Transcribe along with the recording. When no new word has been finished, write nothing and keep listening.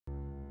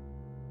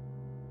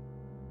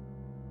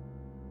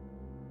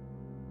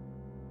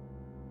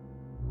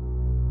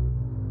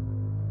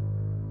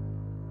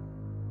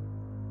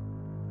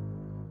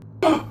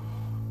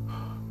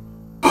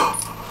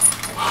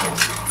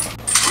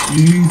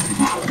Easy,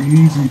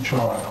 easy,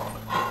 child.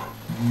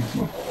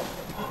 Easy.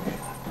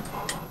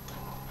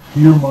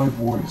 Hear my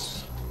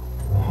voice.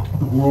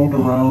 The world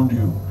around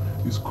you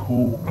is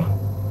cold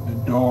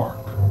and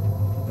dark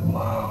and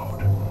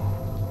loud,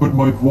 but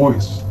my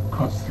voice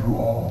cuts through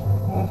all.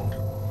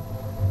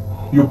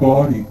 Your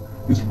body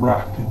is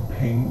wrapped in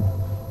pain.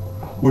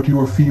 What you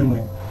are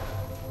feeling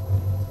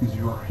is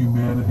your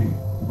humanity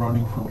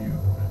running from you,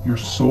 your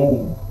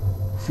soul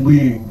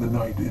fleeing the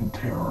night in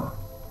terror.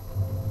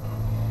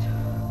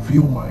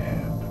 Feel my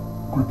hand,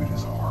 grip it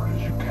as hard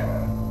as you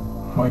can.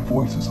 My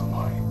voice is a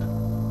light.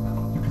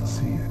 You can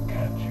see it,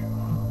 can't you?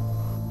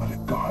 Let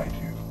it guide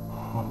you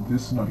on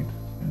this night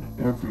and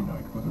every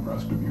night for the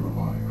rest of your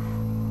life.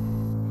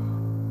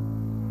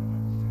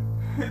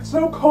 It's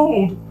so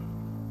cold.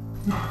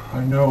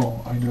 I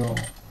know.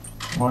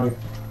 My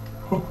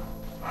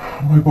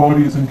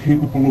body is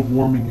incapable of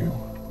warming you,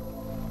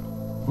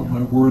 but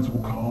my words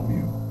will calm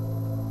you.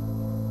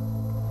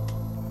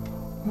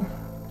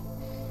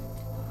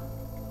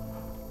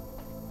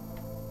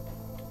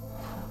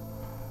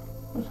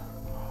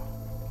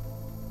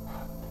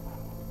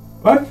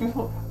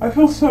 I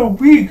feel so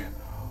weak.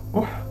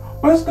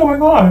 What's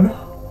going on?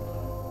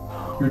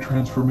 Your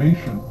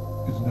transformation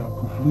is now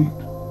complete.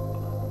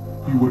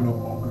 You are no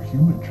longer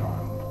human,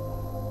 child.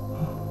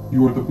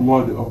 You are the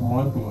blood of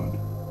my blood.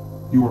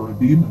 You are a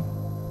demon.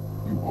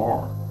 You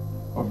are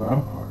a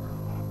vampire.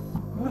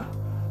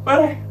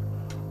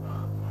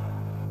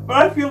 But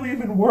I feel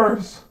even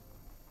worse.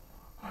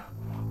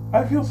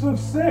 I feel so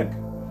sick.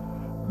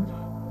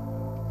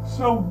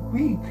 So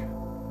weak.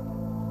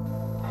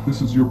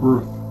 This is your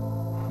birth,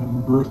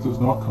 and birth does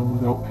not come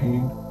without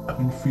pain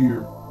and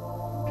fear.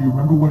 Do you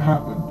remember what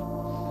happened?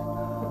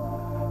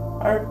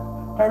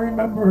 I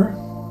remember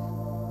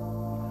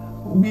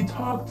we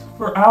talked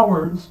for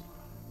hours,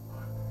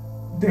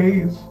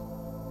 days.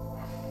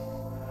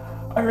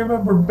 I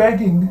remember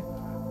begging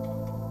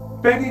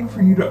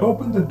for you to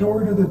open the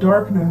door to the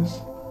darkness.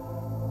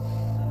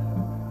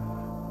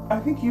 I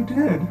think you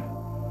did.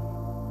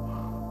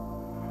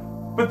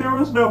 But there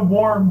was no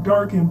warm,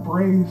 dark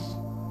embrace.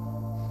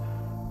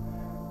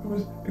 It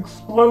was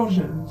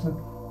explosions and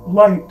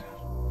light,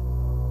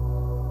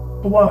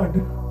 blood.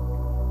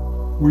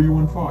 Were you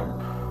on fire?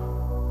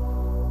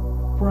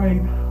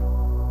 Bright,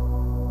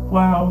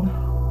 loud,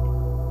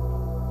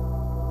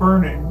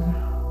 burning.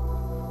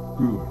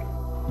 Good.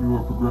 You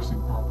are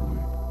progressing properly.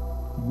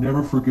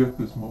 Never forget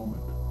this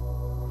moment.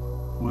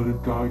 Let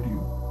it guide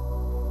you.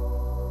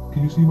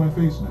 Can you see my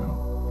face now?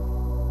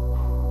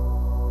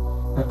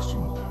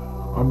 Excellent.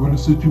 I'm going to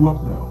sit you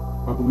up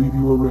now. I believe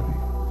you are ready.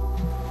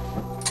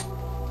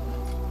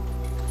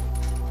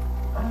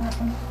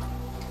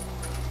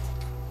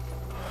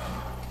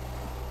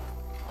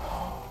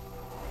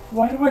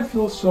 Why do I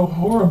feel so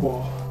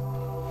horrible?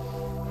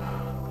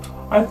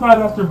 I thought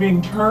after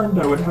being turned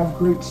I would have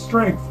great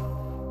strength.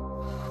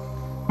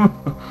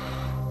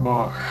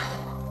 My,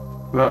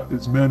 that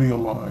is many a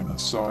line a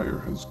sire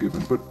has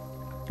given, but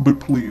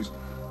please,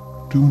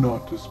 do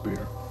not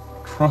despair.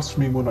 Trust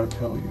me when I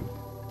tell you.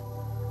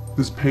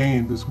 This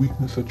pain, this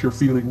weakness that you're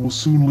feeling will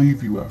soon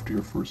leave you after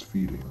your first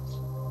feedings.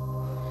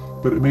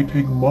 But it may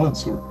take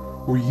months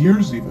or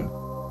years even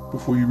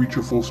before you reach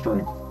your full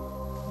strength,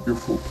 your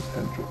full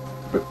potential.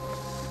 But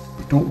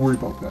don't worry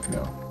about that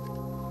now.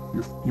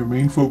 Your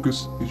main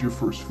focus is your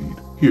first feed.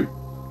 Here,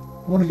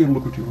 I want to get a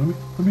look at you.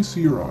 Let me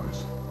see your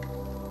eyes.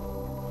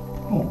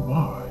 Oh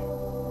my.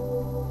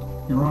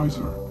 Your eyes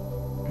are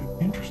an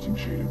interesting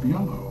shade of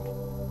yellow.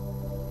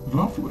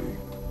 Lovely,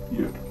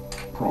 yet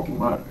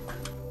problematic.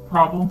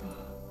 Problem?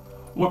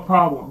 What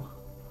problem?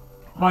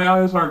 My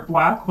eyes aren't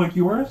black like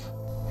yours?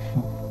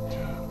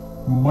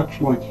 Much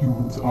like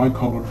humans, eye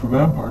color for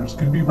vampires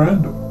can be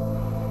random.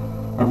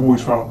 I've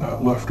always found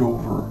that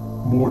leftover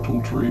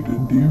mortal trait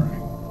endearing.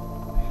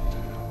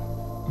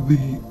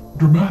 The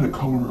dramatic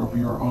color of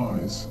your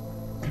eyes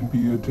can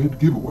be a dead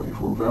giveaway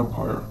for a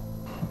vampire.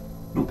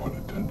 No pun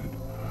intended.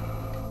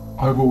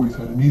 I've always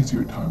had an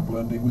easier time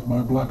blending with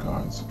my black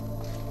eyes.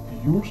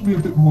 Yours will be a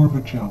bit more of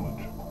a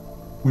challenge.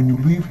 When you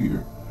leave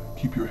here,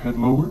 keep your head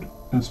lowered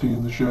and stay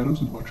in the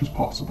shadows as much as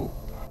possible.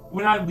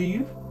 When I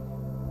leave,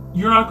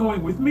 you're not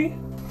going with me?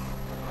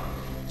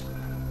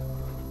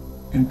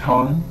 In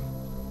time,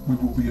 we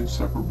will be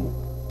inseparable,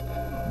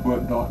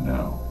 but not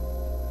now.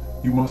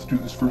 You must do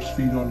this first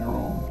feed on your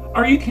own.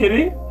 Are you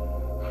kidding?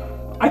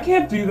 I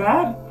can't do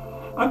that.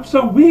 I'm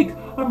so weak.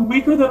 I'm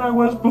weaker than I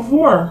was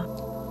before.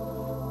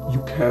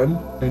 You can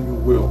and you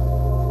will.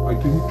 I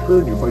didn't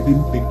turn you if I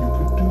didn't think you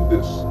could do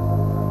this.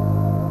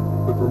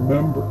 But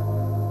remember,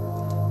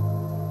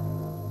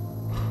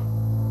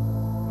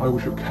 I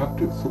was your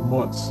captive for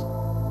months,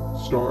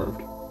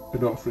 starved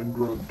and often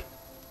drugged.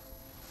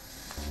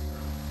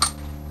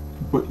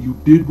 But you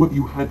did what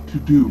you had to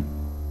do.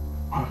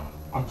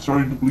 I'm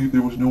starting to believe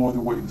there was no other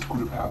way this could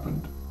have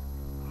happened.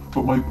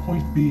 But my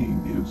point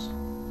being is,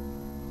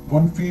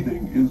 one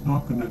feeding is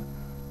not going to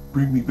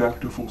bring me back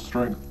to full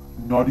strength,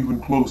 not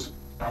even close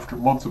after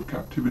months of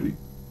captivity.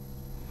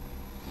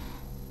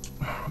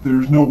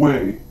 There's no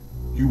way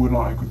you and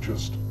I could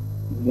just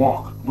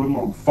walk, let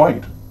alone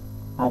fight,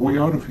 our way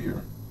out of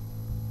here.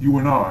 You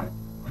and I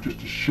are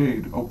just a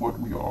shade of what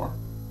we are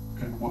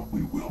and what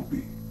we will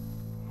be.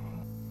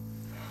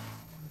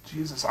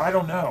 Jesus, I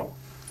don't know.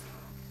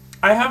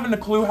 I haven't a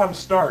clue how to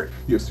start.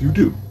 Yes, you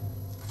do.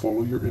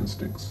 Follow your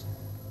instincts.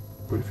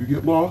 But if you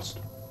get lost,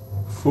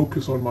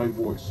 focus on my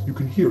voice. You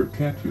can hear it,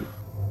 can't you?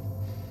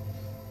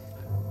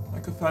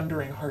 Like a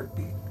thundering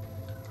heartbeat.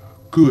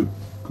 Good,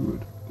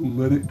 good.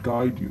 Let it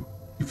guide you.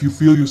 If you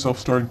feel yourself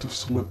starting to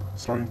slip,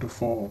 starting to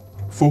fall,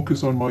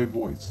 focus on my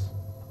voice.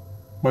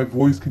 My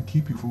voice can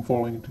keep you from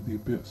falling into the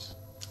abyss.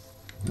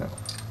 Now,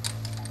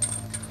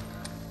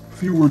 a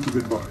few words of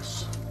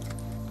advice,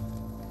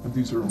 and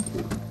these are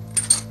important.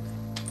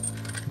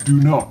 Do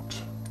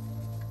not,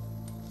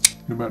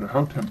 no matter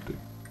how tempting,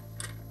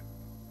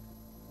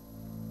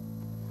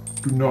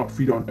 do not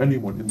feed on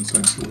anyone in the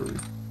sanctuary.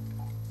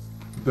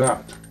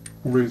 That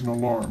will raise an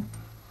alarm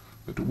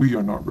that we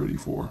are not ready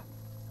for.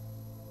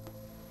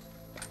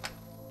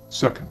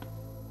 Second,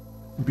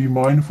 be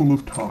mindful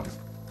of time.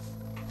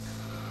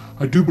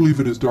 I do believe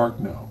it is dark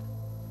now,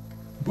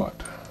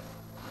 but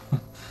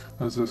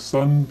as the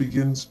sun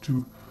begins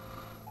to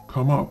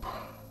come up,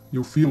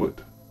 you'll feel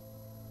it.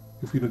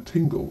 You'll feel a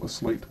tingle, a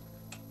slight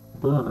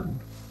burn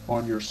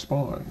on your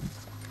spine,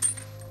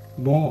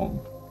 long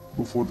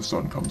before the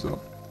sun comes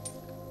up.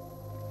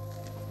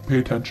 Pay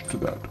attention to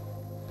that.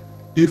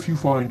 If you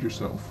find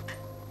yourself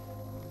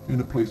in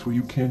a place where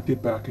you can't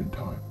get back in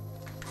time,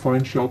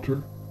 find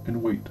shelter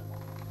and wait.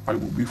 I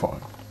will be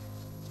fine.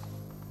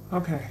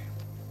 Okay.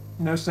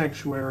 No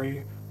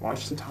sanctuary.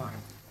 Watch the time.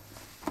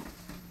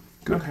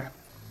 Good. Okay.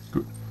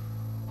 Good.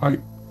 I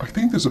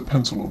think there's a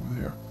pencil over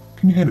there.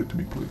 Can you hand it to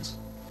me, please?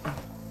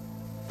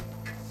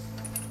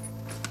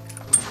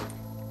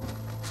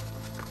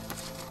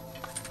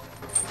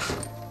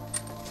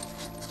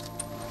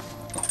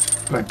 Oh,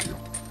 thank you.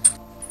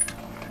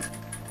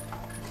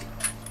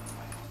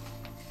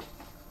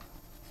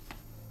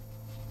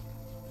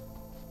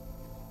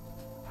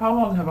 How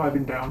long have I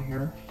been down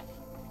here?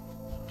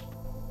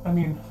 I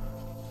mean,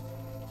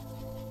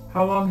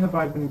 how long have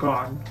I been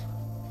gone?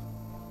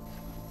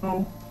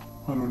 Oh,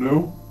 I don't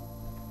know.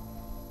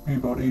 Maybe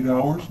about 8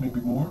 hours, maybe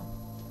more.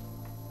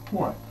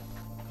 What?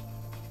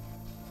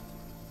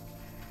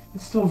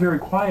 It's still very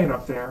quiet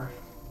up there.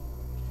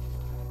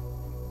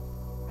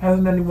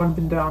 Hasn't anyone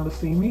been down to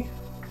see me?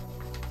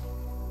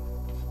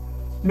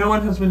 No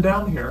one has been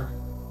down here.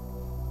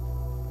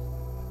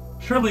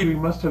 Surely we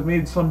must have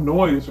made some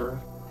noise or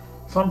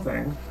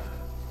something.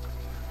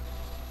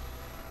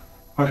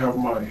 I have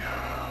my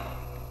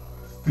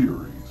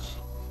theories.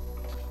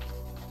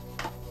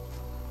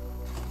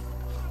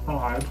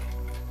 Odd.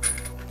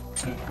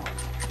 Anyway,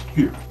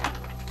 here.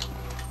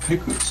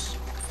 Take this.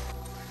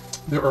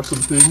 There are some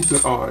things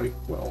that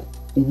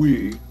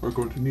we are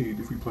going to need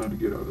if we plan to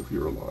get out of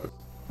here alive.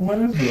 What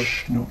is this?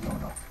 Shh, no.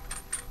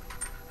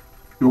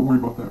 Don't worry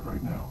about that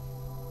right now.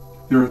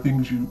 There are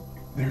things you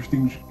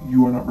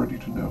are not ready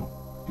to know.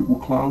 It will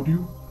cloud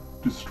you,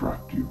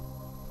 distract you.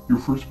 Your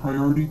first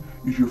priority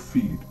is your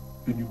feed,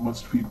 and you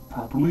must feed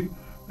properly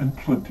and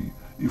plenty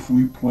if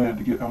we plan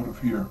to get out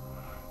of here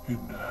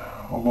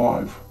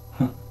alive,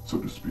 so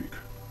to speak.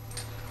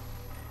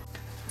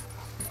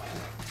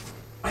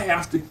 I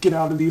have to get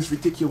out of these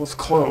ridiculous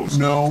clothes.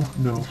 No.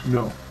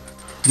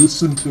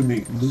 Listen to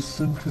me.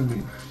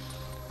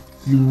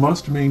 You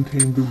must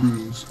maintain the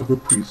ruse of a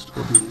priest a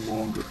little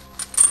longer.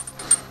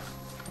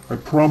 I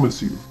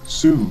promise you,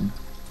 soon,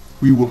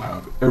 we will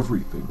have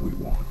everything we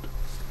want.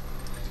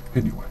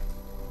 Anyway,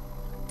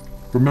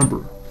 remember,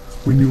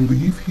 when you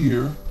leave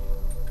here,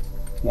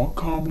 walk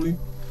calmly,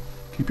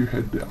 keep your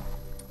head down.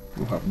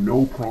 You'll have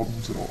no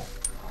problems at all.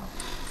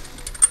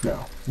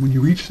 Now, when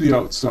you reach the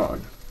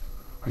outside,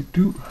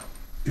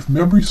 if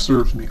memory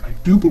serves me, I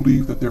do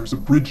believe that there is a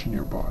bridge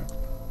nearby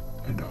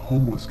and a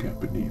homeless camp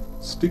beneath.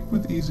 Stick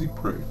with easy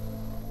prey.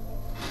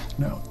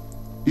 Now,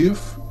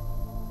 if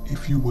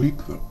you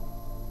wake them,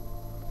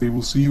 they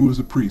will see you as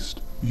a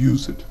priest.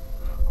 Use it.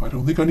 I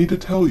don't think I need to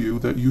tell you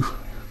that you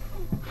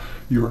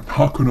are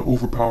not going to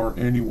overpower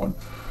anyone.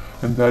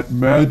 And that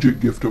magic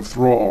gift of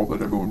thrall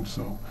that everyone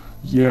so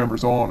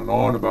yammers on and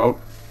on about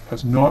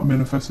has not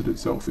manifested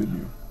itself in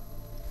you.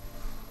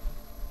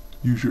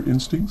 Use your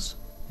instincts,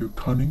 your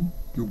cunning,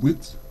 your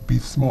wits. Be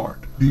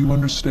smart. Do you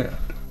understand?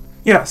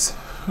 Yes.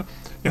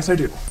 Yes, I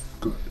do.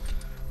 Good.